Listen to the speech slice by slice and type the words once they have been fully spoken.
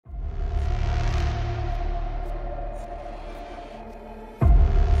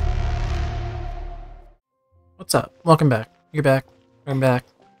What's up? Welcome back. You're back. I'm back.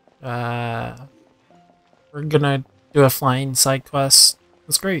 We're gonna do a flying side quest.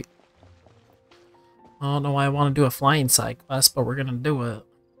 That's great. I don't know why I want to do a flying side quest, but we're gonna do it.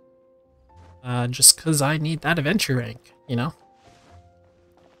 Just because I need that adventure rank, you know?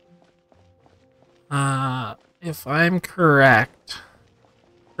 If I'm correct,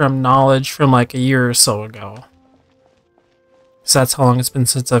 from knowledge from like a year or so ago, because that's how long it's been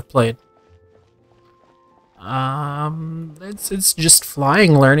since I've played. It's just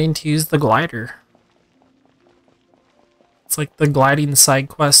flying, learning to use the glider. It's like the gliding side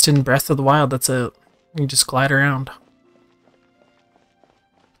quest in Breath of the Wild. That's it. You just glide around.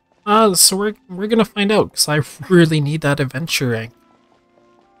 So we're gonna find out, because I really need that adventure rank.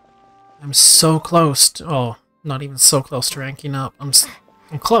 I'm so close to, oh, not even so close to ranking up. I'm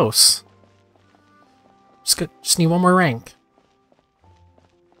close. Just need one more rank.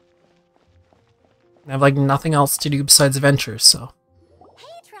 I have like nothing else to do besides adventures, so.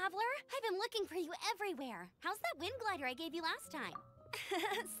 Hey, traveler! I've been looking for you everywhere. How's that wind glider I gave you last time?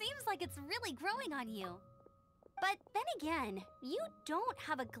 Seems like it's really growing on you. But then again, you don't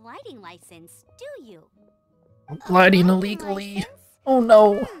have a gliding license, do you? I'm gliding illegally. License? Oh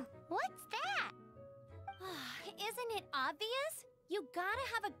no. What's that? Isn't it obvious? You gotta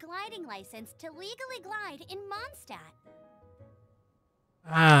have a gliding license to legally glide in Mondstadt.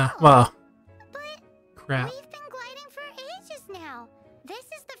 Well. But crap. We've been gliding for ages now. This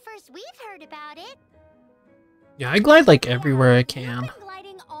is the first we've heard about it. Yeah, I glide like everywhere I can. You've been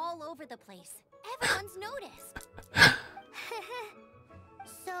gliding all over the place. Everyone's noticed.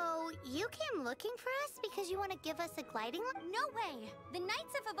 So, you came looking for us because you want to give us a gliding? No way! The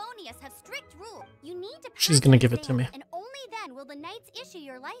Knights of Favonius have strict rules. You need to pass She's gonna give the it to me. And only then will the Knights issue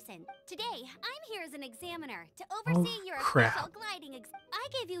your license. Today, I'm here as an examiner to oversee your official gliding I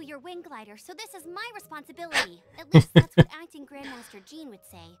gave you your wing glider, so this is my responsibility. At least that's what acting Grandmaster Jean would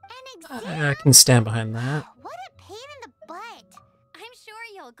say. An exam? I can stand behind that. What a pain in the butt! I'm sure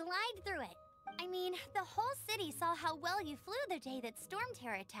you'll glide through it. I mean, the whole city saw how well you flew the day that Storm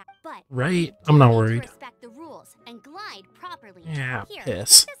Terror attacked. But right, I'm not worried. Respect the rules and glide properly. Yeah, Here,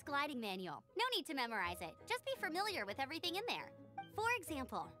 piss. take this gliding manual. No need to memorize it. Just be familiar with everything in there. For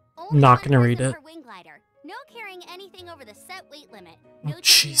example, only not gonna read it. Per wing glider. No carrying anything over the set weight limit. No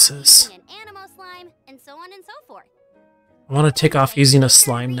Jesus. Using an animo slime, and so on and so forth. I want to take off using a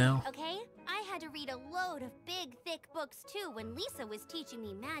slime now. Okay? I had to read a load of big, thick books too when Lisa was teaching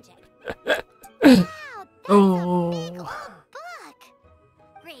me magic. Wow, oh. A big old book.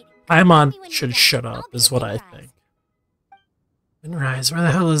 Great. Paimon should shut up, is what I think. Windrise, where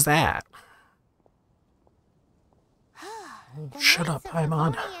the hell is that? Oh, shut up,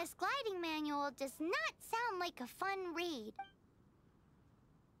 Paimon. The gliding manual does not sound like a fun read.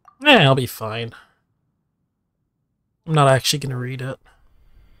 I'll be fine. I'm not actually gonna read it.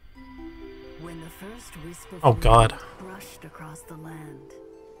 When the first wisp of oh God. Brushed across the land,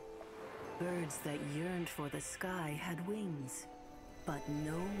 birds that yearned for the sky had wings, but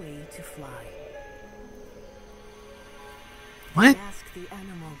no way to fly. What? They asked the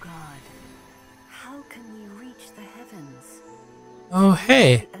animal god, "How can we reach the heavens?" Oh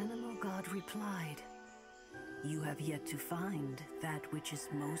hey. The animal god replied, "You have yet to find that which is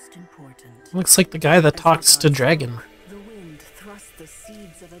most important." Looks like the guy that talks to Dragon. The wind thrust the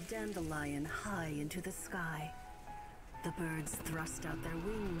seeds of a dandelion high into the sky. The birds thrust out their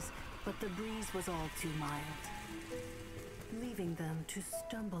wings, but the breeze was all too mild, leaving them to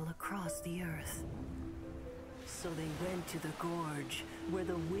stumble across the earth. So they went to the gorge, where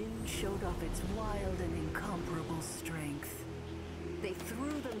the wind showed off its wild and incomparable strength. They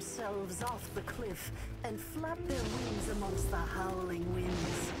threw themselves off the cliff and flapped their wings amongst the howling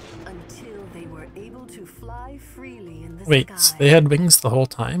winds until they were able to fly freely in the sky. Wait, so they had wings the whole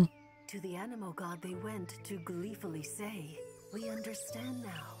time? To the animal god they went to gleefully say, "We understand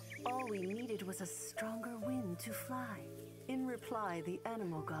now. All we needed was a stronger wind to fly." In reply, the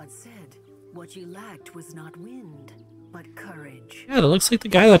animal god said, "What you lacked was not wind, but courage." Yeah, it looks like the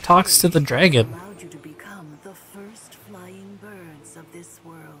guy that talks to the dragon. Allowed you to become the first flying birds of this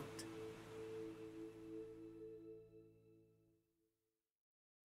world.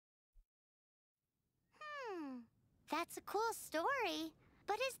 That's a cool story.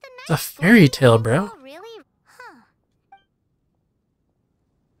 But is the It's a fairy tale, bro. Really? Huh.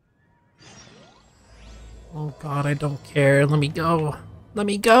 Oh God, I don't care. Let me go. Let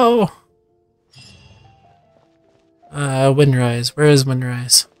me go. Windrise. Where is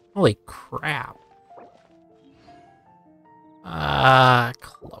Windrise? Holy crap.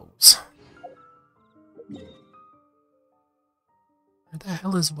 Close. Where the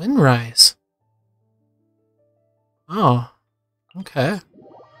hell is Windrise? Oh, okay.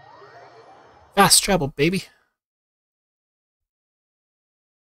 Fast travel, baby.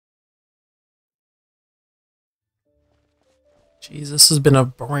 Jeez, this has been a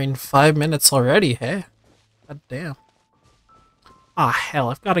boring 5 minutes already, hey? God damn. Ah, hell,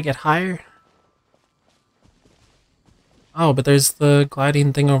 I've got to get higher. Oh, but there's the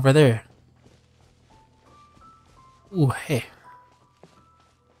gliding thing over there. Ooh, hey.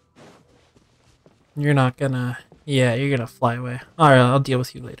 You're not gonna... Yeah, you're gonna fly away. Alright, I'll deal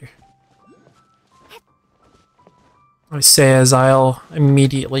with you later. I say as I'll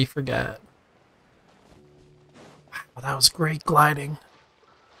immediately forget. Wow, that was great gliding.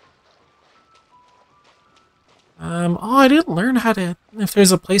 Oh, I didn't learn how to... If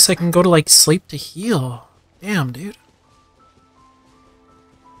there's a place I can go to, like, sleep to heal. Damn, dude.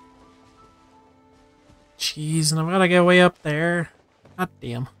 Jeez, and I've gotta get way up there. God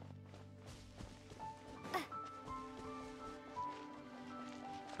damn.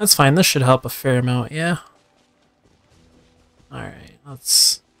 That's fine, this should help a fair amount, yeah? Alright,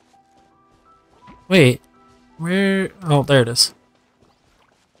 let's... Wait, where... Oh, there it is.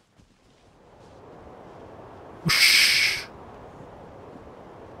 Whoosh.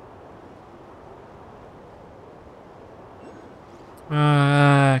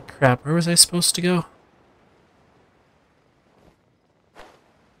 Crap, where was I supposed to go?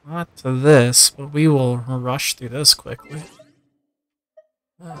 Not to this, but we will rush through this quickly.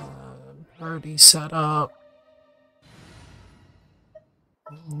 Party set up.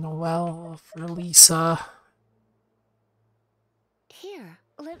 Noelle for Lisa. Here,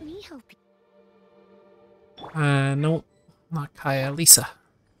 let me help you. No, not Kaya, Lisa.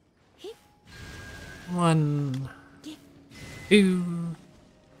 1, 2,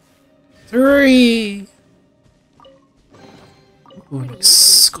 3. Ooh, an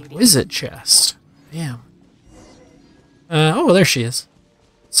exquisite chest. Damn. Oh, there she is.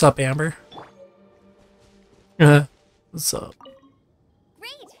 What's up, Amber? What's up?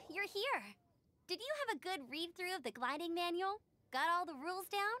 Great, you're here. Did you have a good read-through of the gliding manual? Got all the rules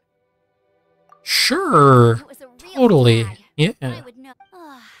down? Sure. It was a real Totally. drag. Yeah. I would know.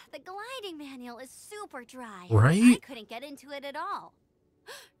 The gliding manual is super dry. Right? I couldn't get into it at all.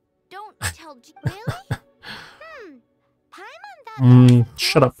 Don't tell Really? Paimon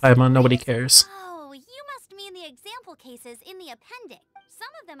Shut up, Paimon. Nobody cares. Oh, you must mean the example cases in the appendix. Some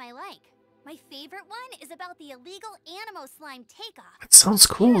of them I like. My favorite one is about the illegal Animo slime takeoff. That sounds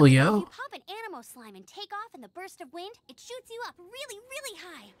cool, If yo. you pop an Animo slime and take off in the burst of wind, it shoots you up really, really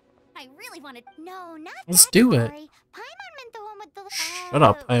high. I really wanted... No, not Let's that do it. story. Paimon meant the one with the... Shut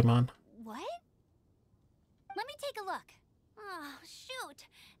up, Paimon. What? Let me take a look. Oh, shoot.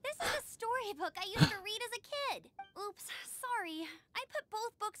 This is the storybook I used to read as a kid. Oops, sorry. I put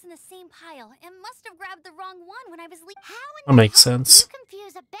both books in the same pile and must have grabbed the wrong one when I was How in That the makes hell sense. did you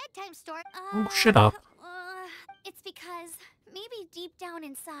confuse a bedtime story? Oh, shut up. It's because maybe deep down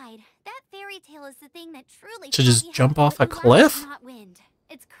inside, that fairy tale is the thing that truly To taught just me jump how off a what you learn is cliff? not wind.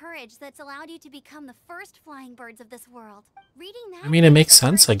 It's courage that's allowed you to become the first flying birds of this world. Reading that I mean, it gave makes the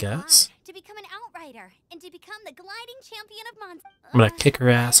sense, I courage to guess. fly, to become an outrider, and to become the gliding champion of monsters. I'm gonna kick her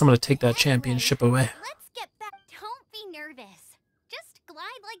ass. I'm gonna take that championship away. Let's get back. Don't be nervous. Just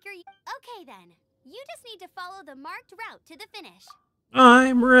glide like you're... Okay then. You just need to follow the marked route to the finish.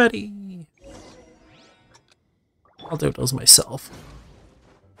 I'm ready. I'll do those myself.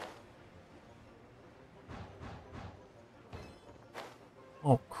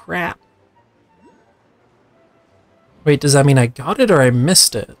 Oh, crap. Wait, does that mean I got it or I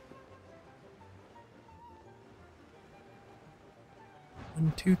missed it?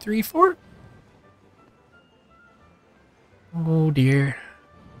 1, 2, 3, 4. Oh dear.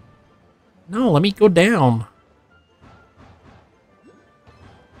 No, let me go down.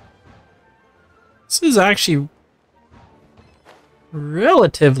 This is actually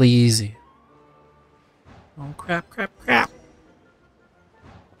relatively easy. Oh crap, crap, crap.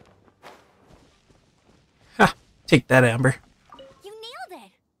 Ha! Take that, Amber. You nailed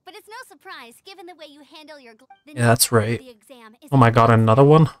it. But it's no surprise given the way you handle your... Yeah, that's right. The exam is Oh my god, another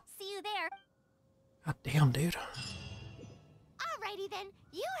one? See you there. God damn, dude. Alrighty then.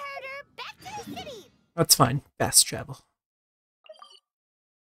 You heard her. Back to the city. That's fine. Fast travel.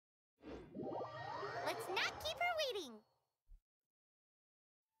 Let's not keep her waiting.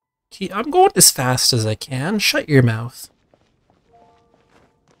 I'm going as fast as I can. Shut your mouth.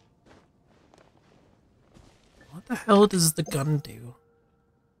 What the hell does the gun do?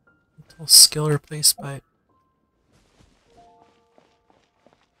 Until skill replaced by...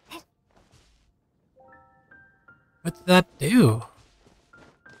 What did that do?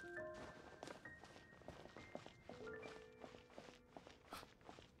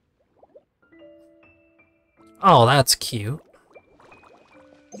 Oh, that's cute.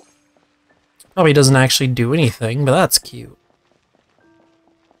 Probably doesn't actually do anything, but that's cute.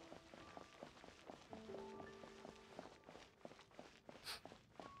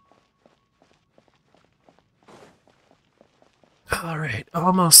 Alright,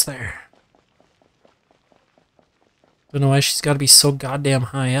 almost there. Don't know why she's got to be so goddamn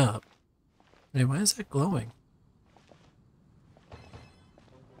high up. Wait, why is that glowing?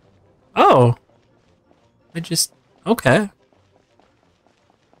 Oh! Okay.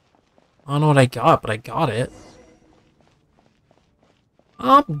 I don't know what I got, but I got it.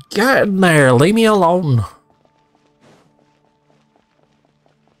 I'm getting there. Leave me alone.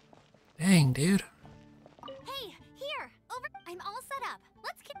 Dang, dude. Hey, here, over. I'm all set up.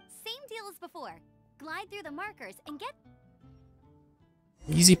 Let's get same deal as before. Glide through the markers and get.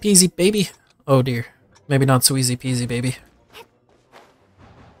 Easy peasy, baby. Oh dear. Maybe not so easy peasy, baby.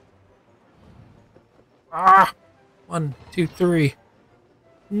 Ah! 1, 2, 3.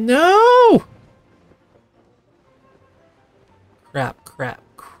 No! Crap, crap,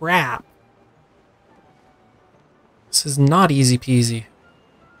 crap. This is not easy peasy.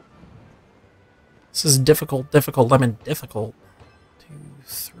 This is difficult, difficult, lemon, difficult. 2,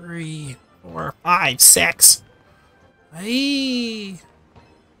 3, 4, 5, 6. Hey!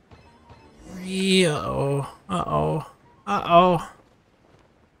 3, uh-oh, uh-oh, uh-oh.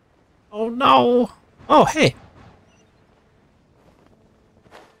 Oh no! Oh, hey!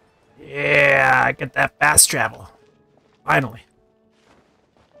 Yeah, I get that fast travel. Finally.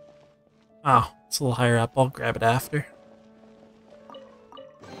 Oh, it's a little higher up. I'll grab it after.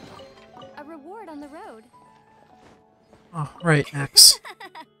 A reward on the road. Oh, right, X.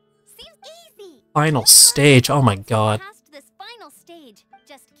 Seems easy. Final stage. Oh my god. Past this final stage.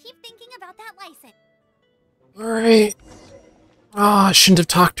 Just keep thinking about that license. Alright. Oh, I shouldn't have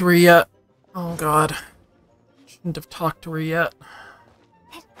talked to her yet. Oh god. Shouldn't have talked to her yet.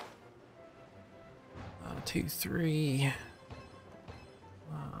 2, 3.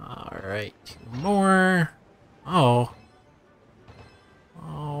 Alright, 2 more. Oh.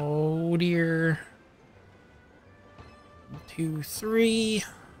 Oh dear. 2, 3.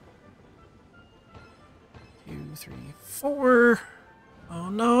 2, 3, 4. Oh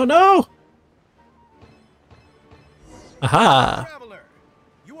no, no! Aha! Traveler,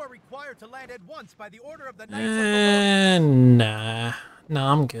 you are required to land at once by the order of the Knights of the Nah.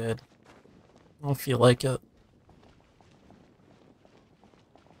 Nah, I'm good. I don't feel like it.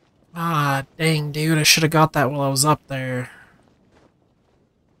 Ah, dang, dude. I should have got that while I was up there.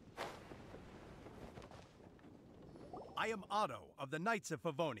 I am Otto of the Knights of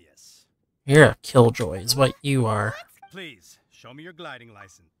Favonius. You're a killjoy, is what you are. Please, show me your gliding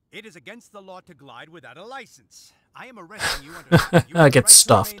license. It is against the law to glide without a license. I am arresting you under you I have get the right to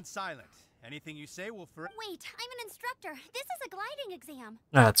stuffed. remain silent. Anything you say will forever. Wait, I'm an instructor. This is a gliding exam.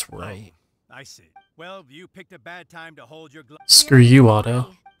 That's right. I see. Well, you picked a bad time to hold your Screw you,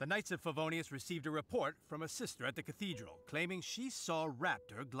 Otto. The Knights of Favonius received a report from a sister at the cathedral claiming she saw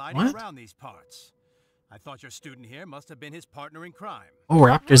Raptor gliding What? around these parts. I thought your student here must have been his partner in crime. Oh,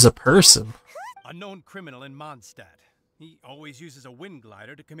 Raptor's a person. A known criminal in Mondstadt. He always uses a wind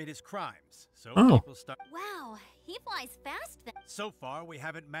glider to commit his crimes. So Oh. people start. Wow, he flies fast then. So far, we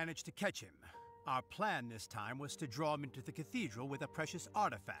haven't managed to catch him. Our plan this time was to draw him into the cathedral with a precious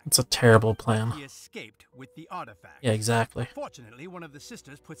artifact. It's a terrible plan. He escaped with the artifact. Yeah, exactly. Fortunately, one of the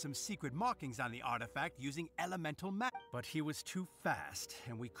sisters put some secret markings on the artifact using elemental magic. But he was too fast,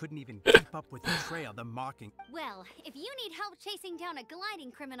 and we couldn't even keep up with the trail the marking. Well, if you need help chasing down a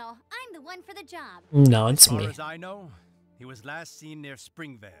gliding criminal, I'm the one for the job. No, As it's far me. as I know, he was last seen near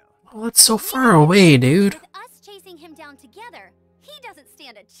Springvale. Oh, that's so far away, dude. With us chasing him down together, he doesn't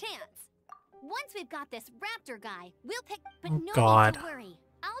stand a chance. Once we've got this raptor guy, we'll pick. But Oh, no God. need to worry.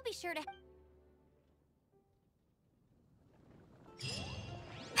 I'll be sure to.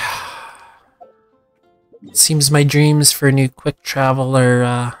 Seems my dreams for a new quick travel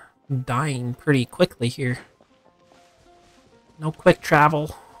are dying pretty quickly here. No quick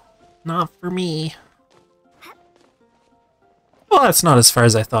travel. Not for me. Well, that's not as far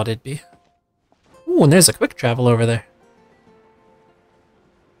as I thought it'd be. Ooh, and there's a quick travel over there.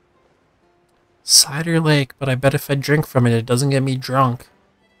 Cider Lake, but I bet if I drink from it, it doesn't get me drunk.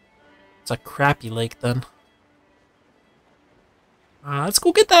 It's a crappy lake then. Let's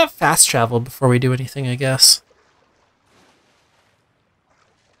go get that fast travel before we do anything, I guess.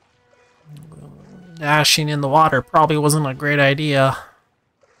 Dashing in the water probably wasn't a great idea.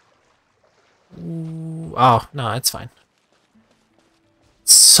 Ooh, oh, no, it's fine.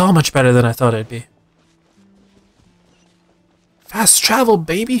 So much better than I thought it'd be. Fast travel,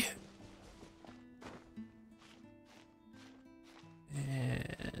 baby!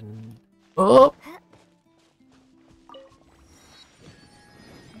 Oh!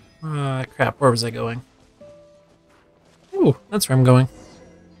 Crap, where was I going? Ooh, that's where I'm going.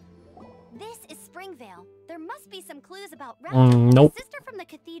 This is Springvale. There must be some clues about Raptor. Nope. The sister from the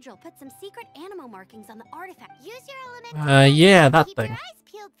cathedral put some secret animal markings on the artifact. Use your elemental. Yeah, that Keep thing. your eyes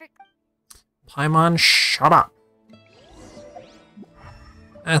peeled for. Paimon, shut up.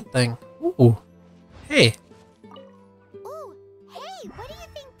 That thing. Ooh. Hey. Ooh, hey, what do you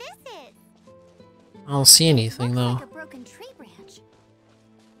think this is? I don't see anything, Looks though. like a broken tree branch.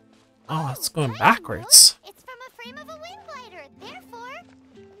 Oh, it's going I know. backwards. It's from a frame of a wind glider. Therefore,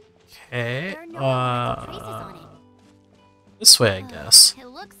 Okay. there are no elemental traces on it. This way, I guess. It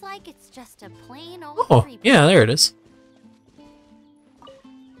looks like it's just a plain old Oh, tree yeah, there it is.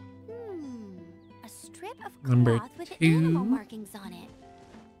 A strip of Number cloth with animal 2. markings on it.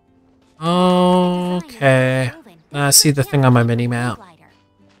 Okay. I see the thing on my mini map. Wow,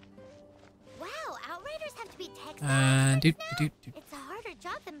 outriders have to be tech It's a harder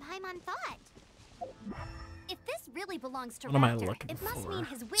job than Paimon thought. If this really belongs to What am I Raptor, looking it must for? mean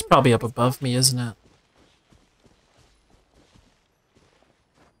his It's wing probably up guard is above me, isn't it?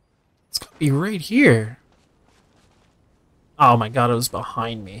 It's gotta be right here. Oh my god, it was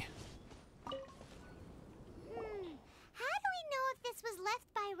behind me. How do we know if this was left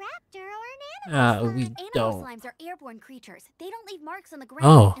by Raptor or an animal? We Animal don't. slimes are airborne creatures. They don't leave marks on the ground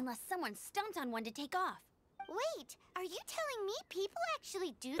Oh. unless someone stomped on one to take off. Wait, are you telling me people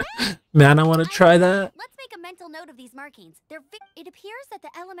actually do that? Man, I want to try that. Let's make a mental note of these markings. It appears that the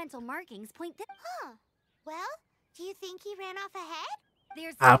elemental markings point Huh. Well, do you think he ran off ahead?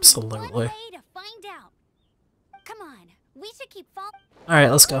 There's only Absolutely. one way to find out. Come on, we should keep following.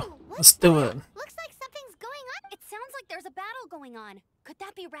 Alright, let's go. Ooh, what's Let's do that? it. Looks like something's going on. It sounds like there's a battle going on. Could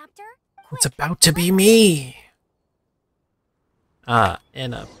that be Raptor? It's Quick, about to be me.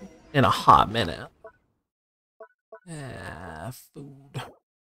 In a hot minute. Food.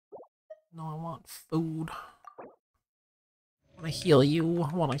 No, I want food. I wanna heal you.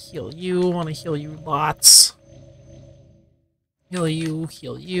 I wanna heal you. I wanna heal you lots. Heal you.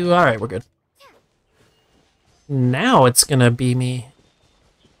 Heal you. Alright, we're good. Now it's gonna be me.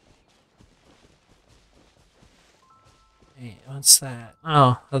 Hey, what's that?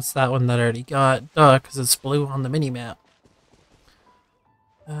 Oh, that's that one that I already got. Duh, because it's blue on the mini-map.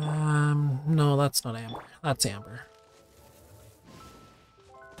 No, that's not Amber. That's Amber.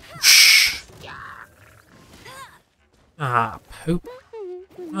 Shh. Ah, poop.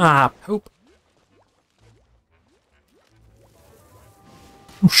 Ah, poop.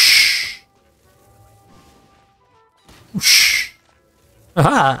 Whoosh. Whoosh.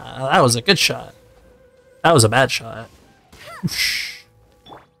 Ah, that was a good shot. That was a bad shot. Whoosh.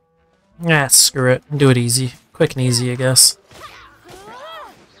 Ah, screw it. Do it easy. Quick and easy, I guess.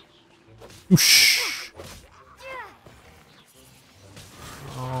 Whoosh.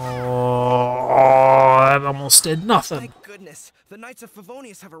 Oh, that almost did nothing. Thank goodness, the Knights of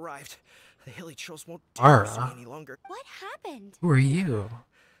Favonius have arrived. The hilly trolls won't Ara. terrorize me any longer. What happened? Who are you?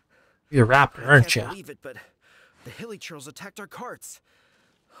 You're a rapper, aren't I you? can't believe it, but the hilly trolls attacked our carts.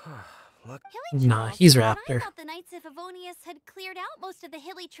 Look, Hilly Nah, Trails? he's But I Raptor. thought the Knights of Favonius had cleared out most of the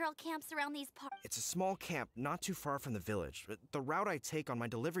hilly trail camps around these parts. it's a small camp not too far from the village. But the route I take on my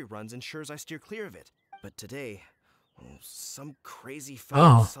delivery runs ensures I steer clear of it. But today, some crazy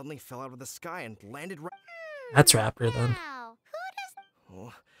fellow suddenly fell out of the sky and landed right. That's Raptor then. Wow. Who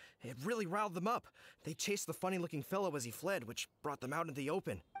does... Oh, it really riled them up. They chased the funny-looking fellow as he fled, which brought them out in the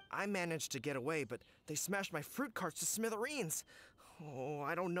open. I managed to get away, but they smashed my fruit carts to smithereens. Oh,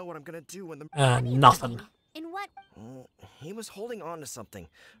 I don't know what I'm gonna do when the... Nothing. In what... Oh, he was holding on to something.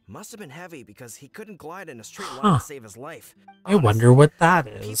 Must have been heavy because he couldn't glide in a straight line to save his life. I wonder what that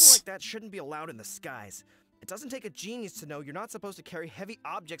People is. like that shouldn't be allowed in the skies. It doesn't take a genius to know you're not supposed to carry heavy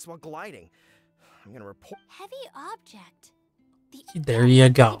objects while gliding. I'm gonna report... Heavy object. There you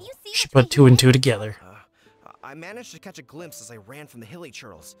go. Did you see She which way put two he and went? two together. I managed to catch a glimpse as I ran from the hilly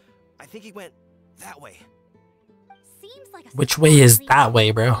churls. I think he went that way. Seems like a Which way is smart that lead.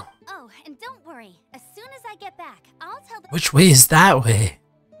 way, bro? Oh, and don't worry. As soon as I get back, I'll tell the... Which way is that way?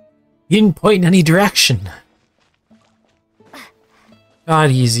 You didn't point in any direction. God,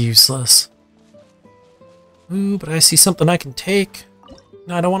 he's useless. Ooh, but I see something I can take.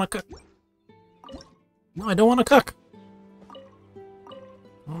 No, I don't want to cook. No, I don't want to cook.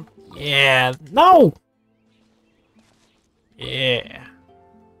 Oh, yeah, no! Yeah.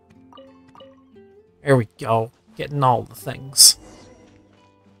 There we go. Getting all the things.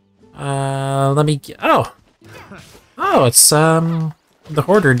 Let me get... Oh! Oh, it's, the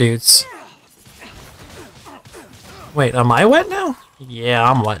hoarder dudes. Wait, am I wet now? Yeah,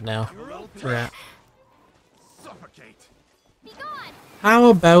 I'm wet now. You're a little raptor at? Suffocate. Be gone! How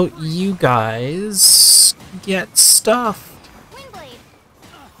about you guys get stuffed? Windblade!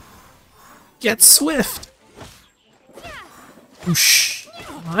 Get swift! Whoosh.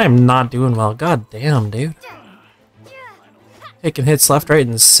 I am not doing well. God damn, dude. Taking hits left, right,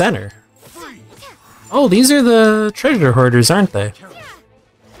 and center. Oh, these are the treasure hoarders, aren't they?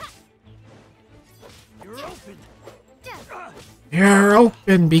 You're open. You're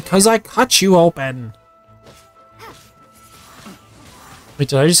open because I cut you open. Wait,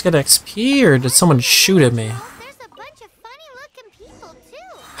 did I just get XP or did someone shoot at me? There's a bunch of funny-looking people,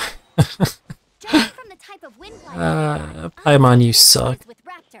 too. Judging from the type of windblade, Paimon, you suck. with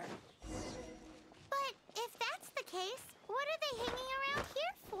Raptor. But if that's the case, what are they hanging around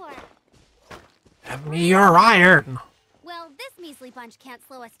here for? Give me your iron. Well, this measly bunch can't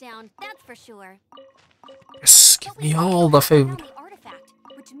slow us down, that's for sure. Yes, give me all the food. The artifact,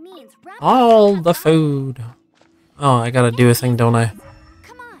 which means Raptor All has the food. Oh, I gotta do a thing, don't I?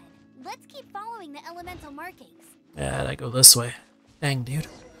 Come on, let's keep following the elemental markings. Yeah, I go this way. Dang, dude.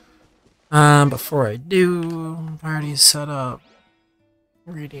 Before I do, party set up.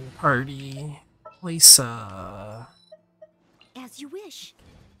 Reading party. Lisa. As you wish.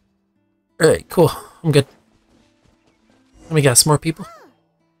 Alright, cool. I'm good. Let me guess, more people?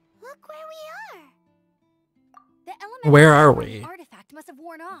 Look where we are. The elemental Where are we? artifact must have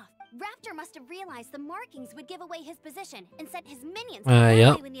worn off. Raptor must have realized the markings would give away his position and sent his minions.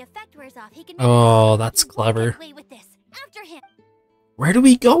 Yep. When the effect wears off, he can Oh, that's clever. Away with this. After him. Where do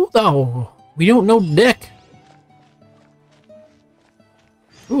we go, though? We don't know Nick.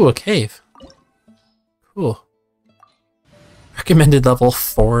 Ooh, a cave. Cool. Recommended level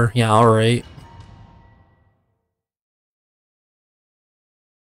 4. Yeah, alright.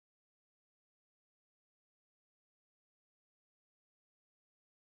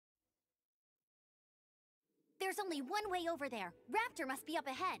 There's only one way over there. Raptor must be up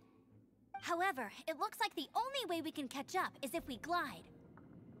ahead. However, it looks like the only way we can catch up is if we glide.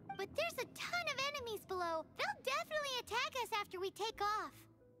 But there's a ton of enemies below. They'll definitely attack us after we take off.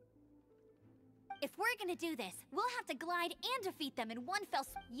 If we're gonna do this, we'll have to glide and defeat them in one fell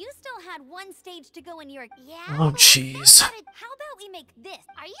swoop. You still had one stage to go in your... Yeah? Oh, jeez. How about we make this?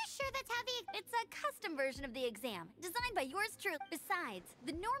 Are you sure that's how the... It's a custom version of the exam, designed by yours truly. Besides,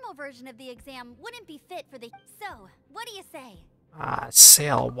 the normal version of the exam wouldn't be fit for the... So, what do you say?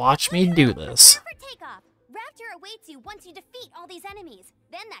 Sail, watch me do this. For takeoff, Raptor awaits you once you defeat all these enemies.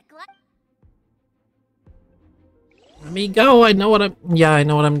 Then that Let me go. I know what I'm... Yeah, I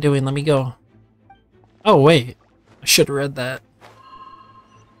know what I'm doing. Let me go. Oh, wait. I should have read that.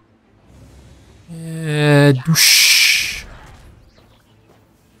 Doosh.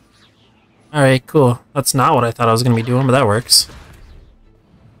 Alright, cool. That's not what I thought I was going to be doing, but that works.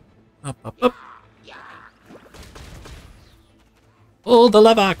 Up, up, up. Pull the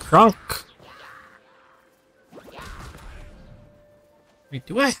lever, Kronk. Wait,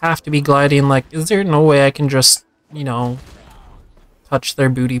 do I have to be gliding? Like, is there no way I can just, you know, touch their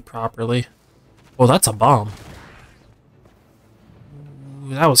booty properly? Oh, that's a bomb.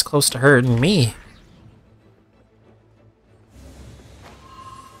 Ooh, that was close to hurting me.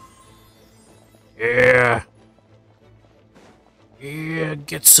 Yeah. Yeah,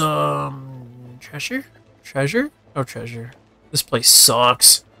 get some treasure? Treasure? Oh, treasure. This place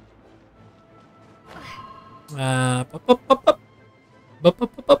sucks. Up, up, up, up. Up,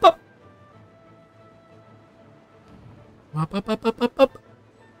 up, up, up, up. Up, up, up, up, up, up.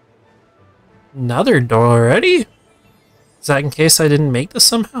 Another door already? Is that in case I didn't make this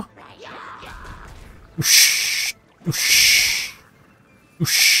somehow? Oosh. Oosh.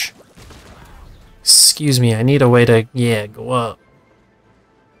 Oosh. Excuse me, I need a way to, yeah, go up.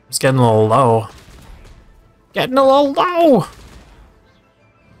 It's getting a little low. Getting a little low!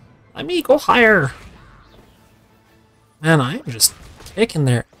 Let me go higher. Man, I am just kicking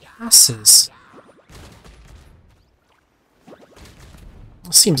their asses.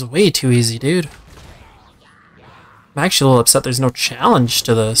 This seems way too easy, dude. I'm actually a little upset there's no challenge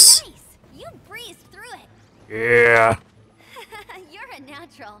to this. Nice! You breezed through it. Yeah. You're a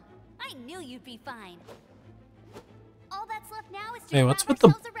natural. I knew you'd be fine. All that's left now is to Hey, what's grab with the...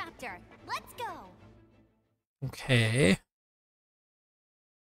 ourselves a raptor. Let's go. Okay.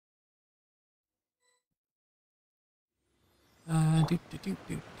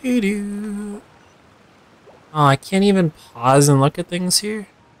 Do. Oh, I can't even pause and look at things here?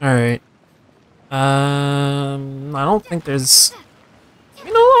 Alright. I don't think there's...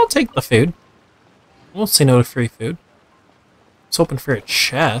 You know, I'll take the food. I won't say no to free food. I was hoping for a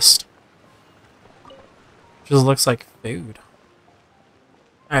chest. Just looks like food.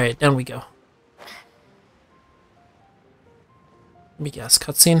 Alright, down we go. Let me guess,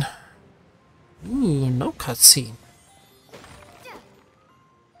 cutscene? Ooh, no cutscene.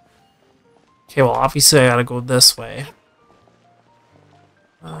 Okay, well, obviously I gotta go this way.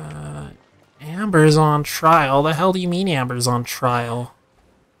 Amber's on trial. The hell do you mean Amber's on trial?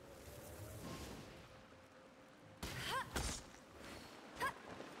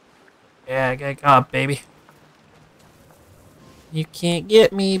 Yeah, get got, baby. You can't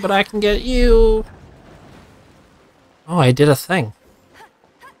get me, but I can get you. Oh, I did a thing.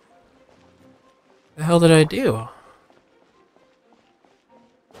 The hell did I do?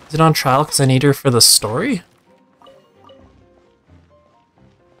 Is it on trial because I need her for the story?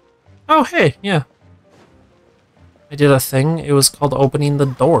 Oh, hey, yeah. I did a thing. It was called opening the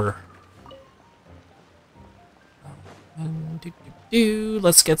door.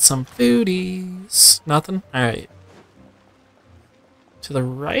 Let's get some foodies. Nothing? Alright. To the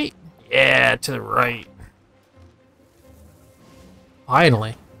right? Yeah, to the right.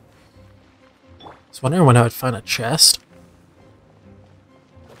 Finally. I was wondering when I would find a chest.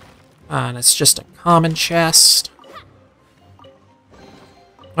 And it's just a common chest.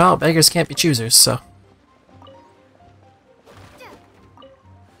 Well, beggars can't be choosers, so.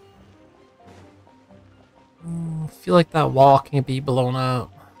 I feel like that wall can be blown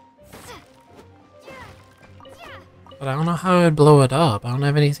up. But I don't know how I'd blow it up. I don't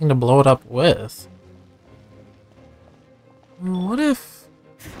have anything to blow it up with. What if...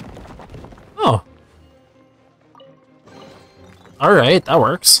 Oh. Alright, that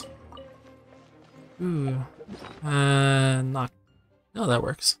works. Ooh. Not... No, that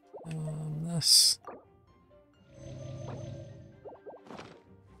works. This...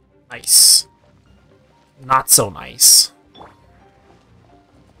 Nice. Not so nice.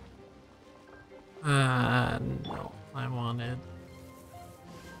 No. I wanted...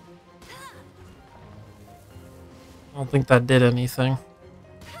 I don't think that did anything.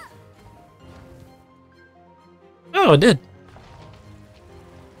 Oh, it did.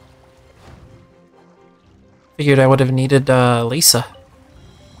 Figured I would have needed Lisa.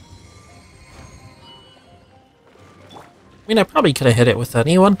 I mean, I probably could have hit it with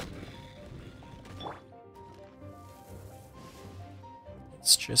anyone.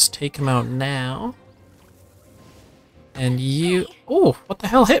 Let's just take him out now. And you... Oh, what the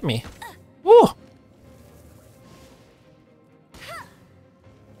hell hit me? Oh!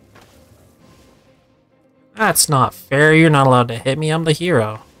 That's not fair. You're not allowed to hit me. I'm the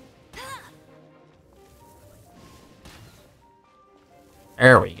hero.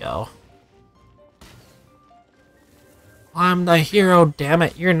 There we go. I'm the hero, damn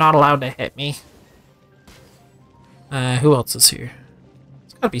it. You're not allowed to hit me. Who else is here?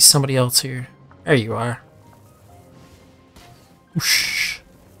 There's gotta be somebody else here. There you are. Whoosh.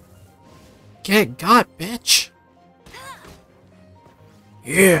 Get got, bitch.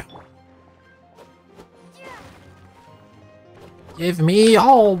 Yeah. Give me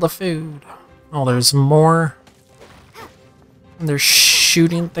all the food. Oh, there's more. And they're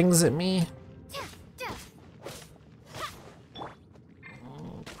shooting things at me.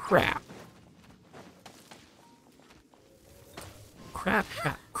 Oh, crap. Crap,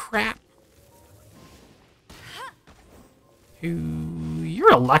 crap, crap.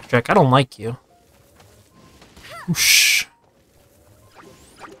 You're electric. I don't like you. Whoosh.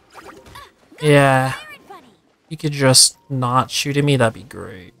 Yeah. You could just not shoot at me, that'd be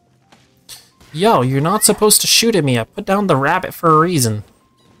great. Yo, you're not supposed to shoot at me. I put down the rabbit for a reason.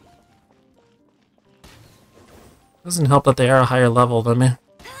 Doesn't help that they are a higher level than me.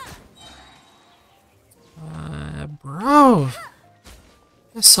 Bro.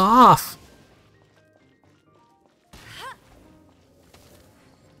 Piss off.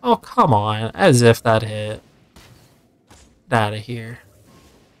 Oh, come on. As if that hit. Get out of here.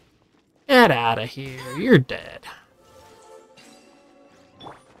 Get out of here. You're dead.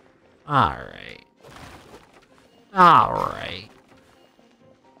 Alright. Alright.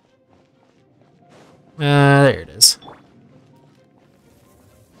 There it is.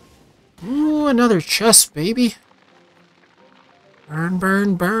 Ooh, another chest, baby. Burn,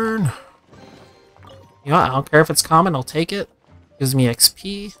 burn, burn. You know what? I don't care if it's common. I'll take it. Gives me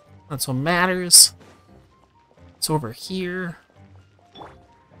XP. That's what matters. It's over here.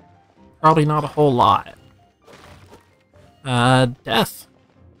 Probably not a whole lot. Death.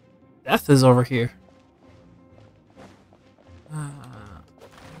 Death is over here.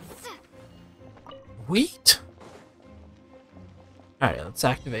 Wheat? Alright, let's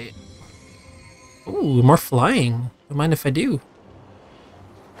activate. Ooh, more flying. Don't mind if I do.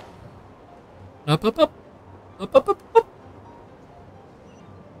 Up, up, up. Up, up, up, up.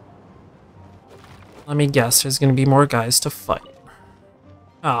 Let me guess, there's gonna be more guys to fight.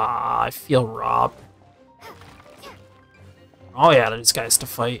 Ah, I feel robbed. Oh yeah, there's guys to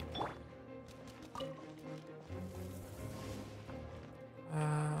fight.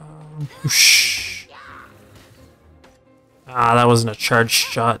 Whoosh. Ah, that wasn't a charged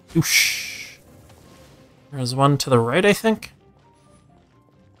shot. Whoosh. There's one to the right, I think.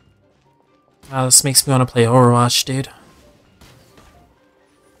 Ah, this makes me want to play Overwatch, dude.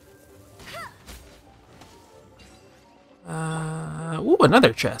 Ooh,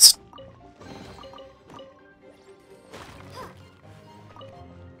 another chest.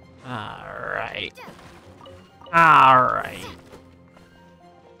 Alright. Alright.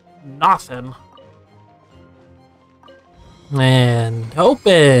 Nothing. And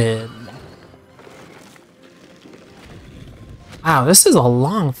open. Wow, this is a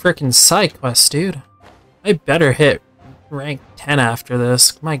long frickin' side quest, dude. I better hit rank 10 after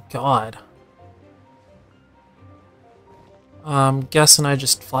this. My god. I'm guessing I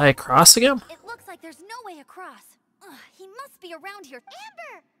just fly across again? It looks like there's no way across. Ugh, he must be around here.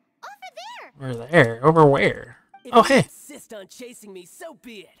 Amber! Over there! We're there. Over where? Oh, hey. Insist on chasing me, so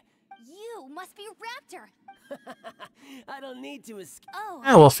be it. You must be Raptor. I don't need to escape. Oh,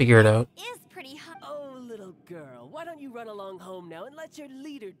 Ah, we'll figure it out. is pretty hot. Oh, little girl, why don't you run along home now and let your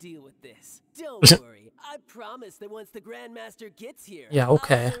leader deal with this? Don't worry, I promise that once the Grandmaster gets here, Yeah,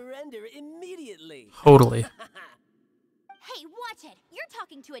 okay. I'll surrender immediately. Totally. Hey, watch it! You're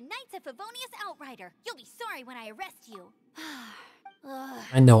talking to a Knights of Favonius outrider. You'll be sorry when I arrest you. Ugh,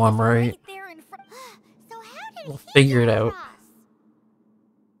 I know I'm right. there in front. So how did We'll he figure it get out. across?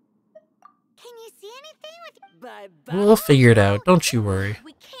 Can you see anything with? Bye-bye. We'll figure it out. Don't you worry.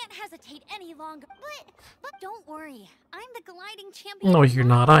 We can't hesitate any longer. But don't worry. I'm the gliding champion. No, you're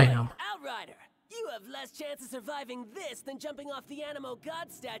not. I am. Outrider, you have less chance of surviving this than jumping off the Animo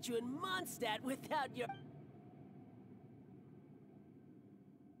God statue in Mondstadt without your...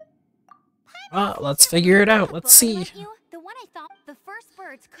 Let's figure it out. Let's see. The one I thought the first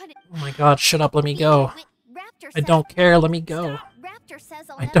birds couldn't. Oh my god, shut up. Let me go. Raptor I says- don't care. Let me go. Raptor says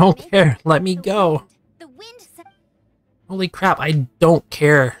I'll I never don't make care. it. Let me The go. wind- The wind said. Holy crap, I don't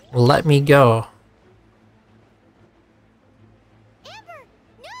care. Let me go. Amber,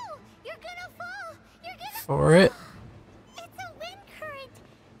 no! You're gonna fall! You're gonna For it. It's a wind current!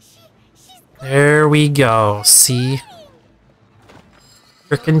 She's There we go. See?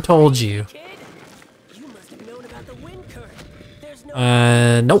 Frickin' told you. Kid, you must have known about the wind current. There's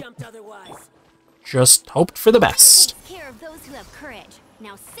no Nope. jumped otherwise. Just hoped for the best. takes care of those who have courage.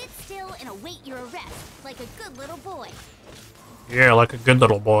 Now sit still and await your arrest, like a good little boy. Yeah, like a good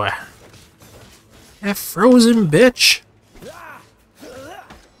little boy. Yeah, frozen bitch.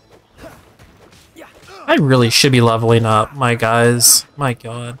 I really should be leveling up, my guys. My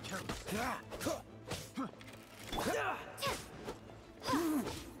god.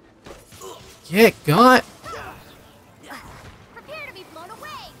 Get got. Prepare to be blown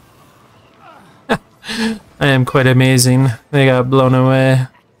away! I am quite amazing. They got blown away.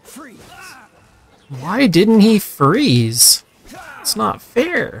 Why didn't he freeze? It's not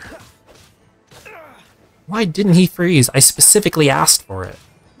fair. Why didn't he freeze? I specifically asked for it.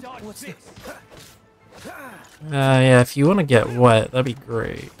 Yeah, if you want to get wet, that'd be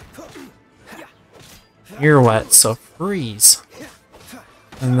great. You're wet, so freeze.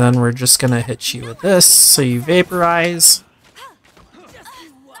 And then we're just gonna hit you with this, so you vaporize.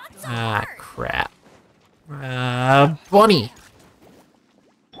 Ah, crap. Bunny.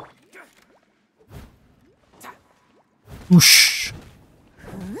 Whoosh.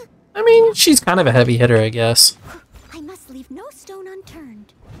 I mean, she's kind of a heavy hitter, I guess. I must leave no stone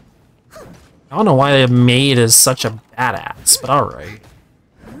unturned. I don't know why the maid is such a badass, but alright.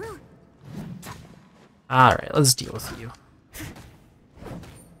 Alright, let's deal with you.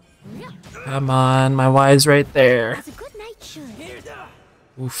 Come on, my Y's right there. As a good knight should.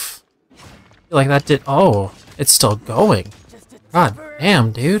 Oof. I feel like that did. Oh, it's still going. God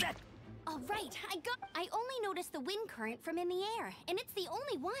damn, dude. All right, I only noticed the wind current from in the air, and it's the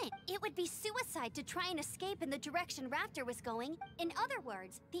only one. It would be suicide to try and escape in the direction Raptor was going. In other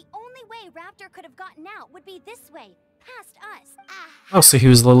words, the only way Raptor could have gotten out would be this way, past us. Oh, so he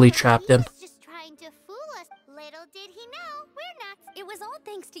was literally trapped in. He was just trying to fool us. Little did he know, we're nuts. It was all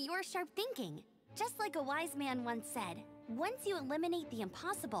thanks to your sharp thinking. Just like a wise man once said, once you eliminate the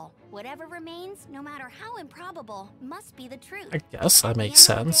impossible, whatever remains, no matter how improbable, must be the truth. I guess that At the makes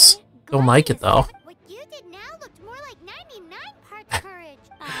end of the sense. day, Don't like it, though. What you did now looked more like 99 parts courage.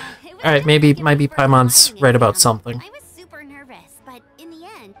 It was Alright, just maybe like in my first Paimon's gliding right about exam. something. I was super nervous, but in the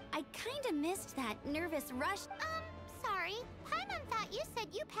end, I kinda missed that nervous rush. Sorry. Paimon thought you said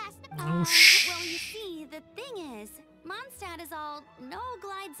you passed. Oh, Well, you see, the thing is, Mondstadt is all, no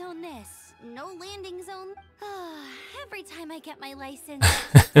glide zone this, no landing zone. Every time I get my license,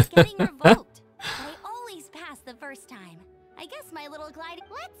 it's getting revoked. I always pass the first time. I guess my little gliding...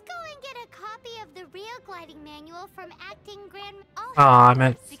 Let's go and get a copy of the real gliding manual from Acting Grand... I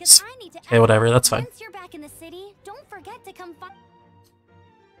meant... Because I need to Okay, whatever, that's fine. Once you're back in the city, don't forget to come find...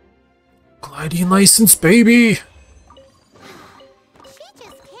 Gliding license, baby! She just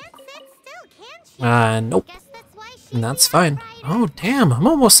can't sit still, can she? Nope. Guess that's why she's And that's the fine. outrider. Oh, damn, I'm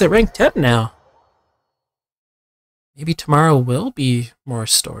almost at rank 10 now. Maybe tomorrow will be more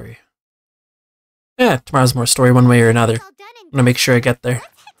story. Yeah, tomorrow's more story one way or another. All done and I'm gonna make sure I get there. let's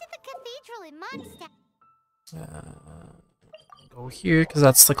head to the cathedral in Mondstadt. Go here, because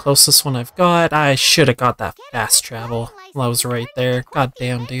that's the closest one I've got. I should have got that fast travel while I was right there. God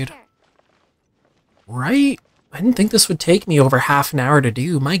damn, dude. Right? I didn't think this would take me over half an hour to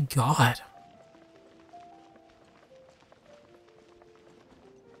do. My god.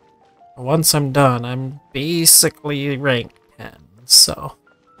 Once I'm done, I'm basically rank 10, so...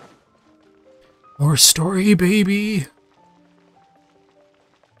 More story, baby!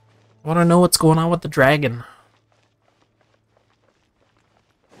 I want to know what's going on with the dragon.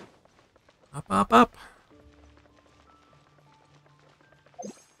 Up, up, up.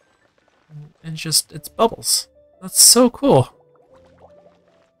 And just, it's bubbles. That's so cool.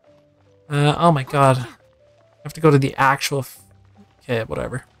 Oh my god. I have to go to the actual... Okay,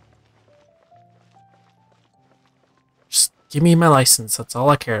 whatever. Just give me my license, that's all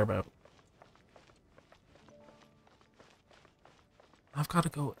I care about. I've got to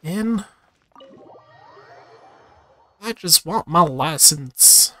go in. I just want my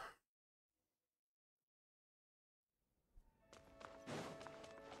license.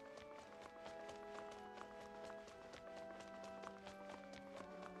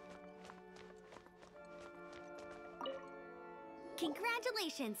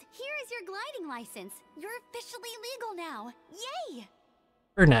 Congratulations! Here is your gliding license. You're officially legal now. Yay!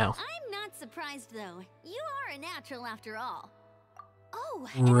 For now. I'm not surprised though. You are a natural after all. Oh,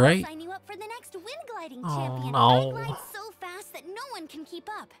 Right. and I'll sign you up for the next wind gliding Oh, champion. no. I glide so fast that no one can keep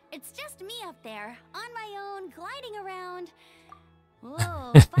up. It's just me up there, on my own, gliding around.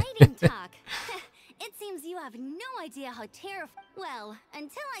 Whoa, fighting talk. It seems you have no idea how terrifying. Well,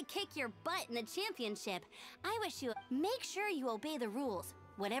 until I kick your butt in the championship, I wish you... Make sure you obey the rules.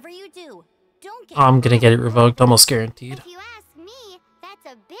 Whatever you do, don't get... I'm gonna get it revoked, almost guaranteed. If you ask me,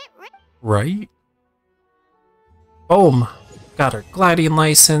 that's a bit... Right? Boom! Got our gliding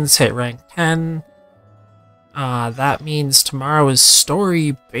license, hit rank 10. That means tomorrow is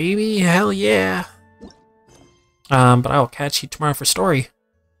story, baby! Hell yeah! But I will catch you tomorrow for story.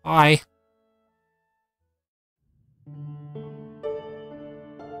 Bye!